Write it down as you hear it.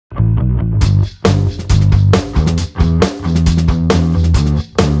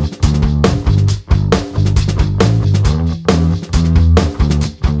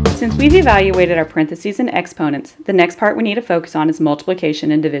we've evaluated our parentheses and exponents, the next part we need to focus on is multiplication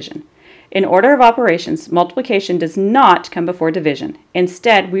and division. In order of operations, multiplication does not come before division.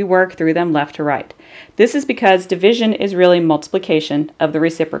 Instead, we work through them left to right. This is because division is really multiplication of the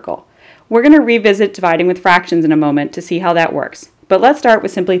reciprocal. We're going to revisit dividing with fractions in a moment to see how that works. But let's start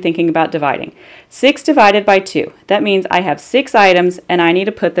with simply thinking about dividing. 6 divided by 2. That means I have 6 items and I need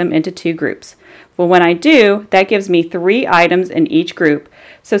to put them into 2 groups. Well, when I do, that gives me 3 items in each group.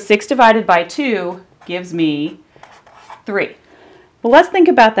 So 6 divided by 2 gives me 3. Well, let's think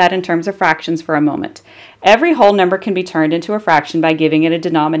about that in terms of fractions for a moment. Every whole number can be turned into a fraction by giving it a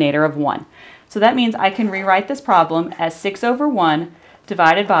denominator of 1. So that means I can rewrite this problem as 6 over 1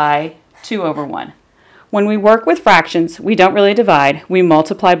 divided by 2 over 1. When we work with fractions, we don't really divide, we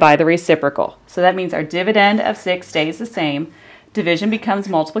multiply by the reciprocal. So that means our dividend of 6 stays the same, division becomes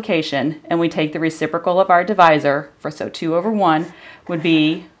multiplication, and we take the reciprocal of our divisor, so 2 over 1 would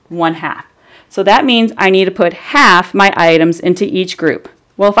be 1/2. So that means I need to put half my items into each group.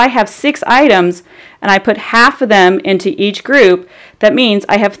 Well, if I have 6 items and I put half of them into each group, that means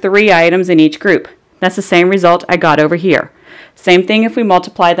I have 3 items in each group. That's the same result I got over here. Same thing if we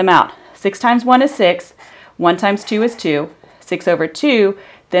multiply them out. 6 times 1 is 6, 1 times 2 is 2, 6 over 2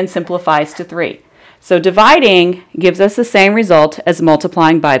 then simplifies to 3. So dividing gives us the same result as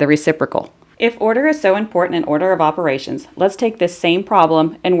multiplying by the reciprocal. If order is so important in order of operations, let's take this same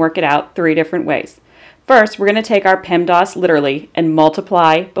problem and work it out 3 different ways. First, we're going to take our PEMDAS literally and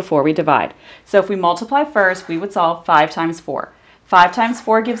multiply before we divide. So if we multiply first, we would solve 5 times 4. 5 times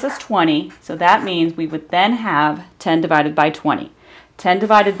 4 gives us 20, so that means we would then have 10 divided by 20. 10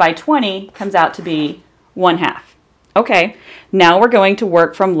 divided by 20 comes out to be 1/2. Okay, now we're going to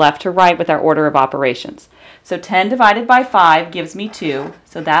work from left to right with our order of operations. So 10 divided by 5 gives me 2,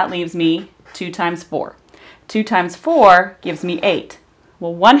 so that leaves me 2 times 4. 2 times 4 gives me 8.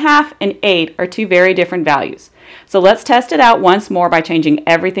 Well, 1/2 and 8 are 2 very different values. So let's test it out once more by changing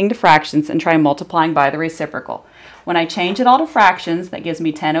everything to fractions and try multiplying by the reciprocal. When I change it all to fractions, that gives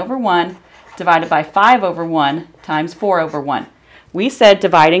me 10 over 1 divided by 5 over 1 times 4 over 1. We said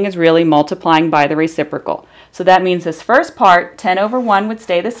dividing is really multiplying by the reciprocal. So that means this first part, 10 over 1 would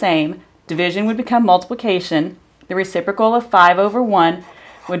stay the same, division would become multiplication, the reciprocal of 5 over 1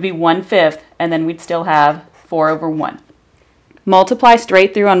 would be 1/5, and then we'd still have 4 over 1. Multiply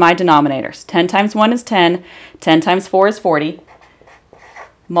straight through on my denominators. 10 times 1 is 10, 10 times 4 is 40.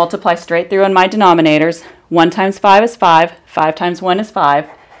 Multiply straight through on my denominators. 1 times 5 is 5, 5 times 1 is 5,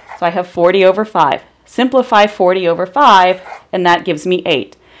 so I have 40 over 5. Simplify 40 over 5, and that gives me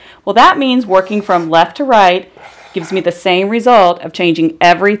 8. Well, that means working from left to right gives me the same result of changing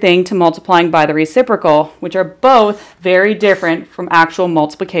everything to multiplying by the reciprocal, which are both very different from actual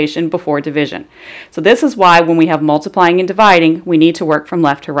multiplication before division. So this is why when we have multiplying and dividing, we need to work from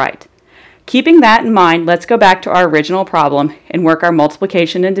left to right. Keeping that in mind, let's go back to our original problem and work our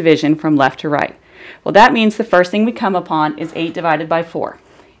multiplication and division from left to right. Well, that means the first thing we come upon is 8 divided by 4.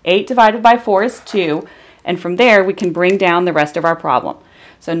 8 divided by 4 is 2, and from there we can bring down the rest of our problem.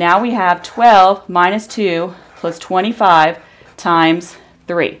 So now we have 12 minus 2 plus 25 times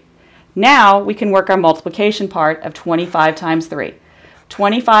 3. Now we can work our multiplication part of 25 times 3.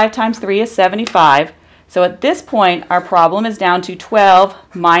 25 times 3 is 75, so at this point our problem is down to 12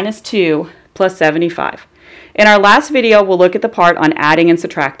 minus 2 plus 75. In our last video, we'll look at the part on adding and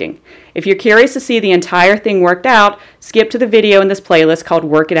subtracting. If you're curious to see the entire thing worked out, skip to the video in this playlist called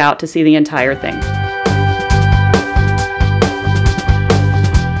Work It Out to see the entire thing.